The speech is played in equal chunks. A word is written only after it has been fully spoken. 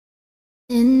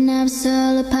In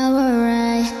absolute power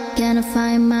I cannot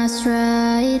find my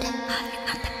stride,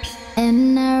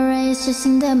 and I race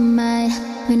chasing the might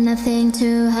with nothing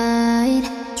to hide.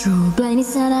 True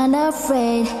blindness and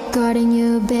unafraid, guarding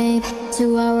you babe,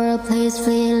 to our place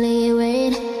freely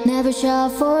wait. Never shall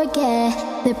forget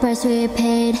the price we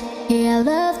paid, here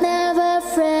love never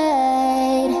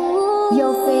afraid.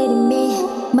 You're fading me,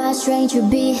 my strength to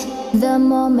be. The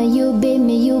moment you beat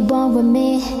me, you born with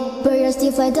me. But you're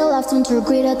still like the left turn to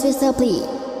greed, a twist, a plea.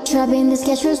 Trapped in this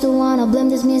catch, don't wanna blame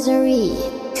this misery.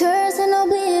 Curse and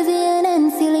oblivion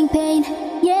and feeling pain.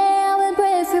 Yeah, I will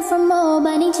break free from all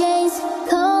binding chains.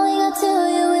 Calling out to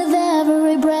you with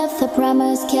every breath. A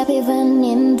promise kept even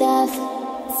in death.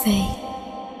 Fate.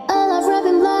 A love wrapped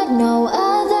in blood, no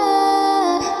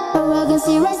other. Arrogance,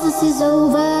 restless is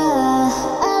over.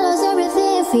 I lost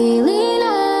everything, feeling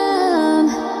numb.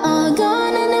 All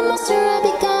gone and the monster I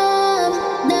become.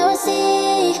 Now I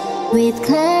see with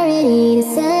clarity to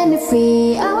set me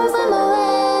free. I will find my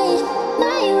way,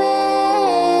 my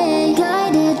way,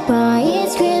 guided by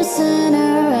its crimson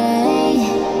array.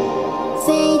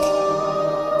 Fate,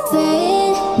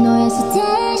 fate, no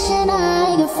hesitation,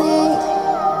 I got fate.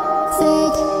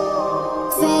 Fate,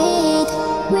 fate,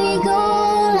 we go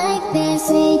like this.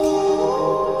 Fate,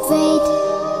 fate,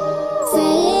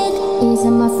 fate,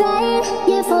 isn't my fate?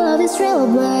 Yeah, follow this trail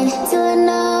of blood till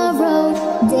another road.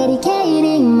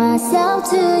 Dedicating myself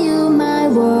to you, my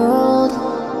world.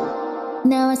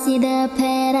 Now I see the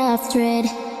path I've tread,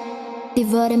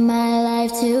 devoting my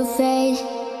life to fate.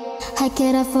 I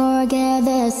cannot forget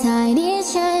the sign, it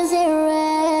shines in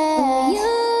red.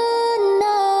 You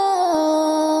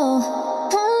know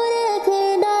how the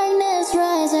clear darkness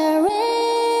rise a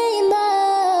rainbow.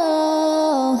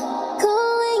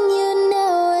 Calling you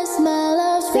now as my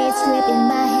love's fate. Grip in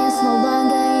my hands, no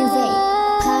longer in vain.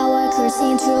 Power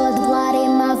coursing through the blood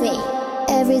in my vein.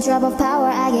 Every drop of power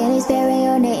I get is bearing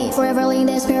your name. Forever in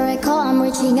the spirit call, I'm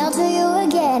reaching out to you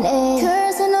again.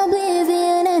 Curse and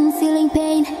oblivion and feeling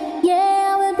pain.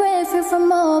 Yeah, I will break free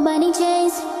from all binding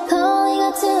chains. Calling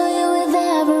out to you with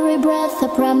every breath. A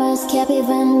promise kept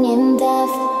even in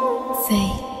death.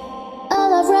 Fate. A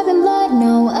love wrapped in blood,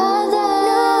 no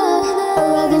other.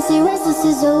 Arrogance, restless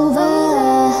is over.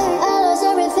 I lost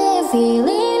everything,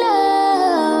 feeling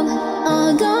numb.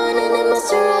 All gone and the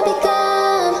monster I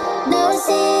become. Now I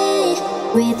see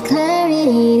with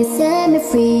clarity to set me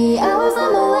free. I will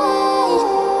find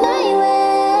my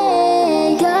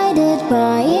way, guided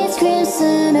by its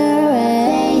crimson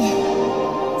array.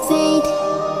 Fate,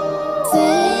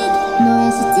 fate, no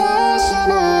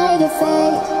hesitation, I got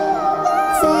fate.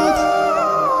 Fate,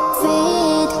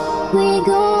 fate, we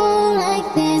go like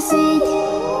this. Fate,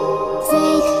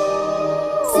 fate,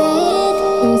 fate,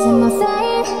 isn't my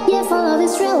fate? Yeah, follow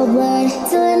this trail of blood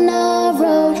till another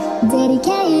road.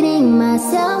 Dedicating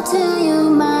myself to you,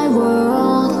 my world.